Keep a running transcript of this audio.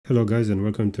Hello guys and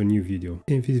welcome to a new video.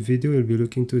 In this video we'll be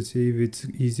looking to see if it's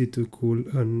easy to cool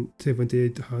a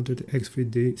 7800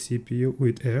 X3D CPU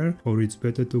with air or it's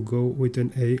better to go with an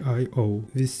AIO.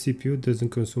 This CPU doesn't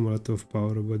consume a lot of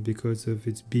power, but because of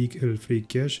its big L3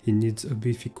 cache it needs a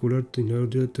beefy cooler in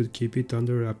order to keep it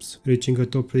under wraps. Reaching a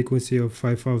top frequency of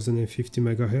 5050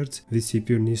 MHz, this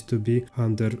CPU needs to be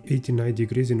under 89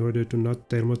 degrees in order to not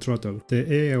thermal throttle. The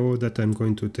AIO that I'm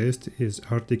going to test is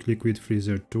Arctic Liquid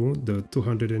Freezer 2, the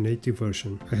 280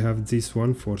 version. I have this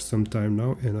one for some time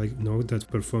now and I know that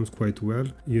performs quite well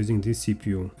using this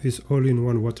CPU. This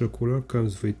all-in-one water cooler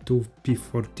comes with two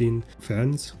P14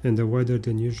 fans and a wider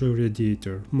than usual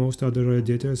radiator. Most other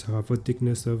radiators have a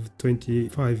thickness of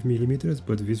 25 mm,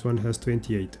 but this one has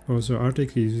 28. Also,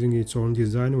 Arctic is using its own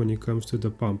design when it comes to the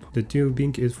pump. The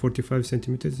tubing is 45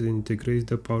 cm and integrates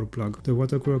the power plug. The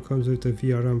water cooler comes with a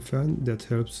VRM fan that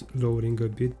helps lowering a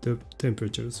bit the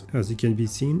temperatures. As it can be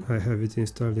seen, I have it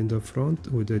installed in the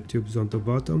front with the tubes on the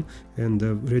bottom and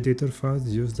the radiator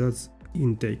fans used as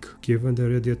intake. Given the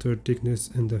radiator thickness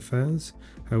and the fans,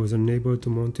 I was unable to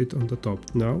mount it on the top.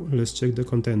 Now let's check the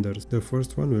contenders. The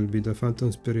first one will be the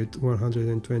Phantom Spirit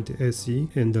 120 SE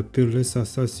and the Peerless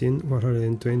Assassin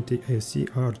 120 SE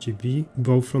ARGB,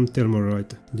 both from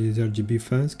Thermalright. These RGB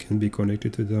fans can be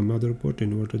connected to the motherboard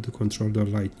in order to control the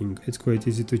lighting. It's quite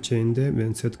easy to change them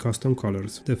and set custom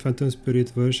colors. The Phantom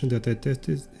Spirit version that I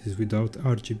tested is without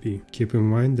RGB. Keep in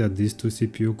mind that these two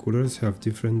CPU coolers have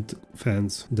different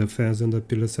fans. The fans on the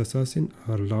Peerless Assassin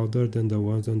are louder than the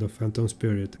ones on the Phantom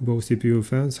Spirit. Both CPU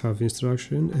fans have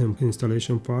instruction and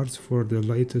installation parts for the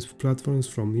latest platforms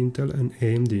from Intel and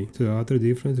AMD. The other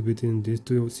difference between these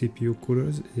two CPU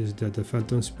coolers is that the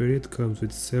Phantom Spirit comes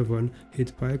with 7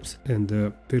 heat pipes and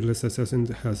the Peerless Assassin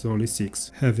has only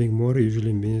 6. Having more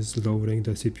usually means lowering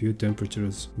the CPU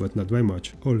temperatures, but not by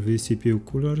much. All these CPU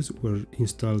coolers were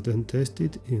installed and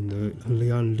tested in the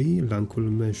Lian LANCOOL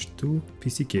Mesh 2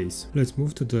 PC case. Let's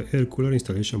move to the air cooler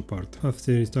installation part.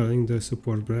 After installing the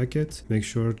support brackets, make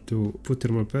sure to put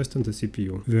thermal paste on the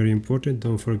CPU. Very important,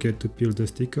 don't forget to peel the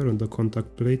sticker on the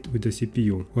contact plate with the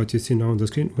CPU. What you see now on the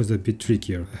screen was a bit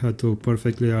trickier. I had to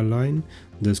perfectly align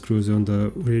the screws on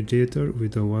the radiator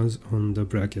with the ones on the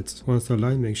brackets. Once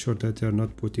aligned, make sure that they are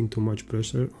not putting too much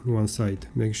pressure on one side.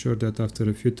 Make sure that after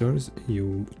a few turns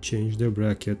you change the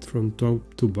bracket from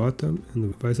top to bottom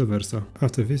and vice versa.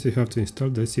 After this you have to install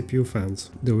the CPU fans.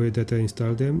 The way that I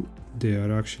install them, they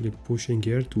are actually pushing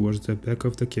air towards the back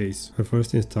of the case. I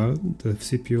first installed the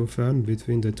CPU fan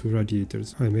between the two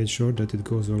radiators. I made sure that it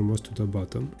goes almost to the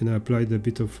bottom and I applied a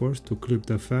bit of force to clip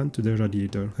the fan to the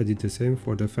radiator. I did the same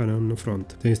for the fan on the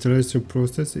front. The installation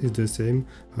process is the same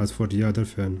as for the other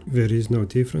fan. There is no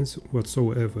difference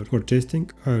whatsoever. For testing,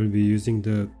 I will be using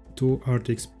the two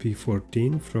Arctic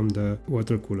P14 from the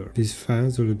water cooler. These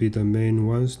fans will be the main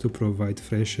ones to provide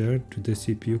fresh air to the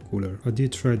CPU cooler. I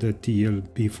did try the TL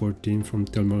P14 from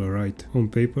Thermalright. On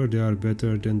paper they are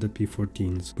better than the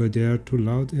P14s, but they are too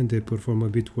loud and they perform a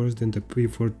bit worse than the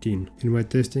P14. In my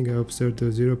testing I observed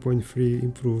a 0.3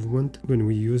 improvement when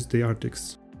we used the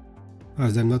Arctics.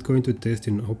 As I'm not going to test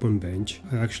in open bench,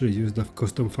 I actually used a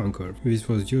custom fan curve. This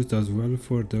was used as well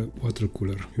for the water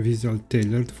cooler. These are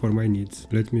tailored for my needs.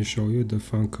 Let me show you the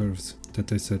fan curves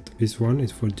that I set. This one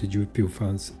is for the GPU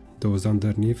fans, those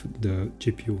underneath the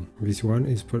GPU. This one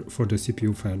is for the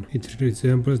CPU fan. It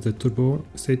resembles the turbo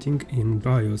setting in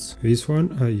BIOS. This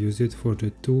one I use it for the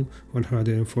two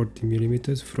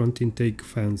 140mm front intake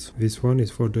fans. This one is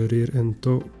for the rear and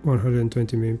top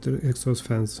 120mm exhaust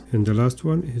fans. And the last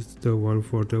one is the one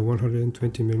for the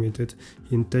 120mm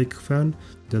intake fan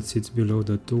that sits below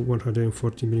the two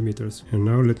 140mm. And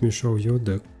now let me show you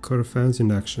the curve fans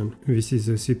in action. This is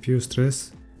the CPU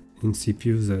stress in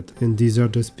CPU Z, and these are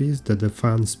the speeds that the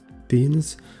fan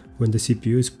spins when the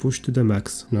CPU is pushed to the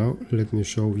max. Now let me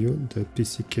show you the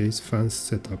PC case fans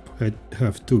setup. I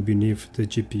have two beneath the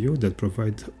GPU that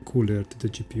provide cool air to the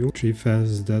GPU, 3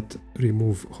 fans that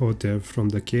remove hot air from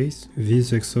the case.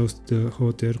 These exhaust the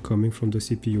hot air coming from the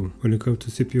CPU. When it comes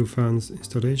to CPU fans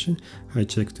installation, I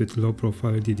checked with low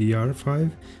profile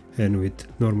DDR5 and with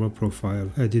normal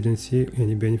profile. I didn't see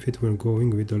any benefit when going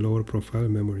with the lower profile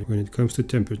memory. When it comes to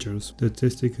temperatures, the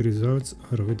testing results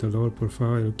are with the lower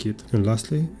profile kit. And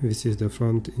lastly, this is the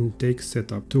front intake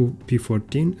setup, 2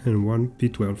 P14 and 1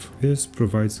 P12. This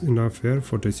provides enough air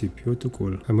for the CPU to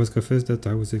cool. I must confess that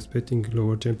I was expecting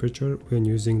lower temperature when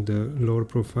using the lower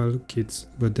profile kits,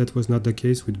 but that was not the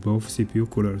case with both CPU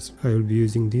coolers. I will be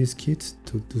using these kits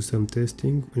to do some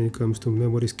testing when it comes to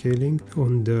memory scaling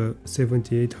on the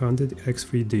 7800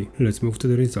 7800X3D. Let's move to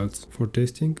the results. For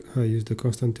testing, I used the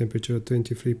constant temperature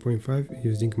 23.5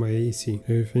 using my AC.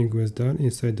 Everything was done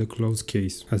inside the closed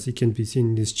case. As it can be seen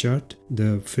in this chart,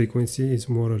 the frequency is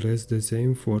more or less the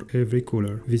same for every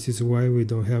cooler. This is why we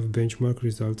don't have benchmark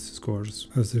results scores,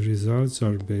 as the results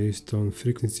are based on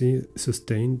frequency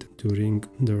sustained during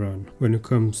the run. When it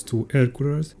comes to air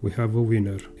coolers, we have a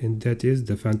winner, and that is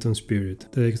the Phantom Spirit.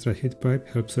 The extra heat pipe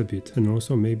helps a bit, and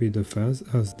also maybe the fans,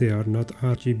 as they are not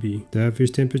RGB. The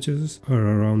average temperatures are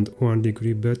around 1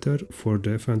 degree better for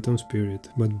the Phantom Spirit,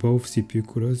 but both CPU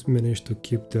coolers managed to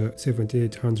keep the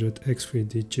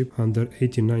 7800X3D chip under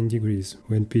 89 degrees.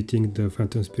 When pitting the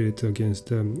Phantom Spirit against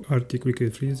the Arctic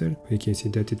Liquid Freezer, we can see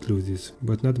that it loses,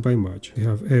 but not by much. We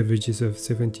have averages of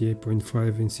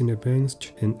 78.5 in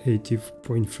Cinebench and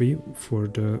 80.3 for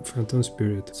the Phantom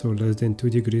Spirit, so less than 2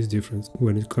 degrees difference.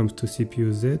 When it comes to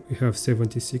CPU Z, we have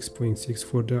 76.6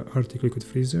 for the Arctic Liquid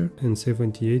Freezer and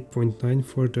 78.9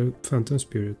 for the Phantom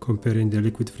Spirit. Comparing the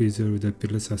Liquid Freezer with the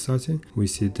Peerless Assassin, we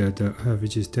see that the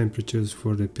average temperatures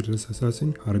for the Peerless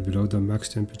Assassin are below the max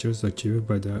temperatures achieved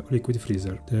by the Liquid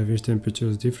Freezer. The average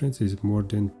temperatures difference is more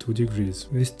than 2 degrees.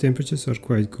 These temperatures are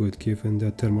quite good given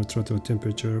the thermal throttle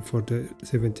temperature for the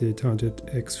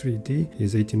 7800X3D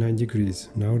is 89 degrees.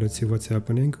 Now let's see what's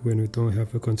happening when we don't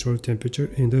have a control temperature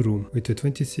in the room. With a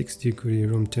 26 degree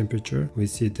room temperature, we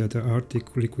see that the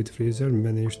Arctic Liquid Freezer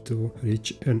managed to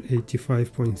reach an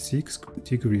 85.6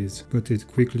 degrees, but it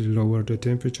quickly lowered the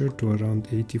temperature to around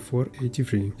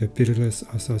 84-83. The Peerless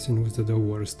Assassin was the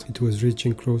worst. It was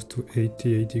reaching close to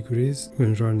 88 degrees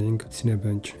when running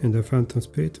Cinebench, and the Phantom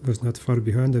Spirit was not far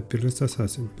behind the Peerless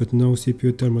Assassin, but no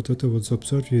CPU thermal throttle was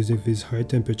observed using these high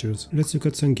temperatures. Let's look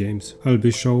at some games. I'll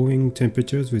be showing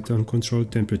temperatures with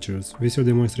uncontrolled temperatures. This will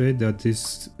demonstrate that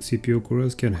these CPU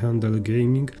coolers can handle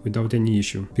gaming without any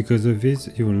issue. Because of this,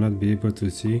 you will not be able to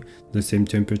see the same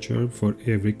temperature for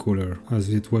every cooler, as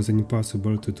it was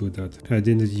impossible to do that. I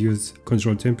didn't use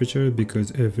control temperature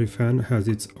because every fan has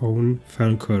its own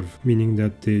fan curve, meaning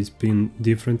that they spin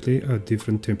differently at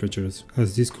different temperatures,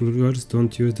 as these coolers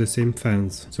don't use the same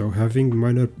fans. So having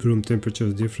minor room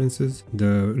temperature differences,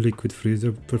 the Liquid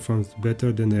Freezer performs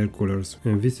better than air coolers,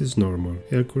 and this is normal.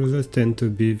 Air coolers tend to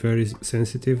be very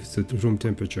sensitive to room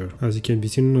temperature. As you can be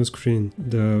seen on screen,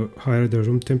 the higher the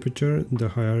room temperature, the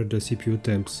higher the CPU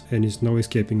temps, and it's no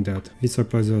escaping that. This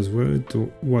applies as well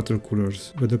to water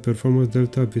coolers, but the performance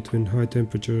delta between high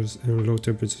temperatures and low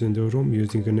temperatures in the room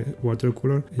using a water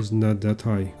cooler is not that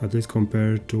high, at least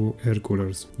compared to air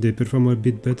coolers. They perform a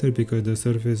bit better because the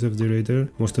surface of the radiator,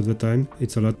 most of the time,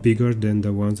 it's a lot bigger than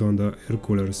the ones on the air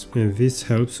coolers, and this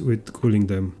helps with cooling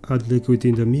them. Add liquid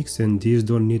in the mix, and these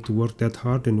don't need to work that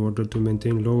hard in order to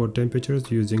maintain lower temperatures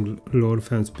using lower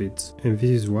fan speeds, and this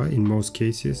is why in most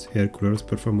cases air coolers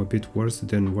perform a bit worse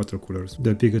than water coolers.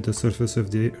 The bigger the surface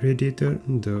of the radiator,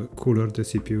 the cooler the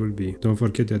CPU will be. Don't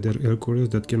forget that there are air coolers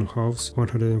that can house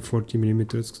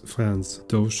 140mm fans.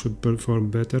 Those should perform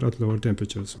better at lower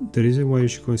temperatures. The reason why you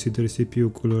should consider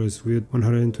CPU coolers with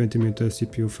 120mm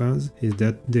CPU fans is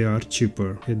that they are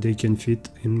cheaper and they can fit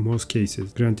in most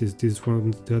cases. Granted, these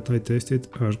ones that I tested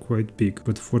are quite big,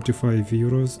 but 45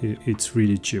 euros, it's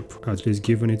really cheap, at least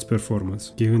given its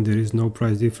performance. Given there is no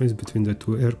price difference between the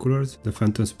two air coolers, the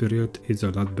Phantom Spirit is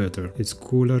a lot better. It's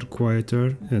cooler,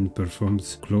 quieter, and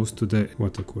performs close to the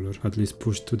water cooler, at least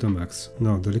pushed to the max.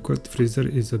 Now, the Liquid Freezer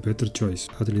is a better choice,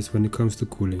 at least when it comes to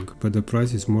cooling, but the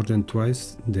price is more than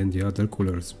twice than the other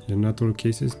coolers, and not all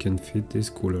cases can fit this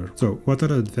cooler. So, what are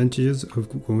the advantages of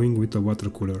going with a water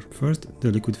cooler? First,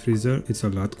 the Liquid Freezer is a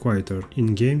lot quieter.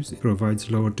 In games, it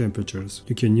provides lower temperatures.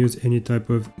 You can use any type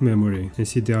of memory and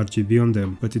see the RGB on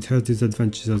them, but it has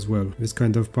disadvantages as well. This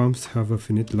kind of pumps have a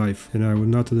finite life, and I would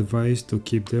not advise to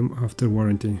keep them after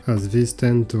warranty, as these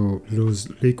tend to lose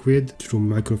liquid through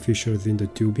microfissures in the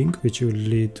tubing, which will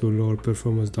lead to lower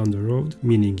performance down the road,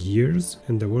 meaning years,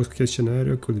 and the worst case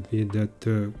scenario could be that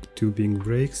the tubing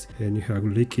breaks and you have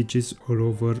leakages all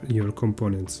over your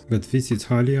components, but this is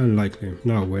highly unlikely.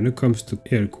 Now, when it comes to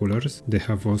air coolers, they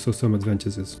have also some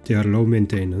advantages. They are low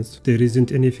maintenance. There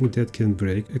isn't anything that can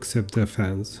break except the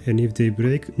fans, and if they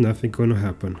break, nothing gonna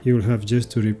happen. You will have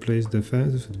just to replace the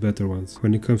fans with better ones.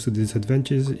 When it comes to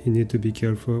disadvantages, you need to be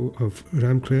careful of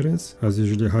RAM clearance, as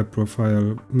usually high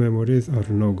profile memories are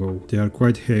no-go. They are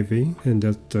quite heavy, and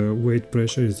that weight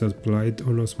pressure is applied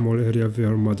on a small area of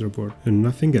your motherboard, and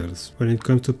nothing else. When it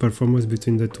comes to performance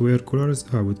between the two air coolers,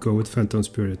 I would go with Phantom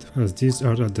Spirit, as these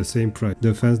are at the same price.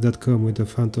 The fans that come with the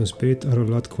Phantom Spirit are a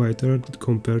lot quieter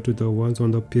compared to the ones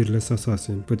on the Peerless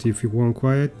Assassin, but if you want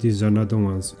quiet, these are not the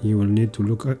ones. You will need to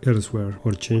look elsewhere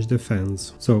or change the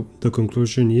fans. So the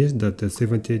conclusion is that the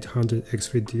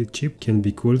 7800X3D dedicated chip can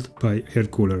be cooled by air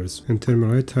coolers, and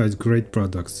Thermalright has great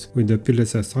products, with the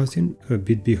Peerless Assassin a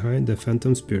bit behind the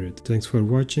Phantom Spirit. Thanks for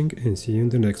watching and see you in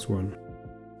the next one.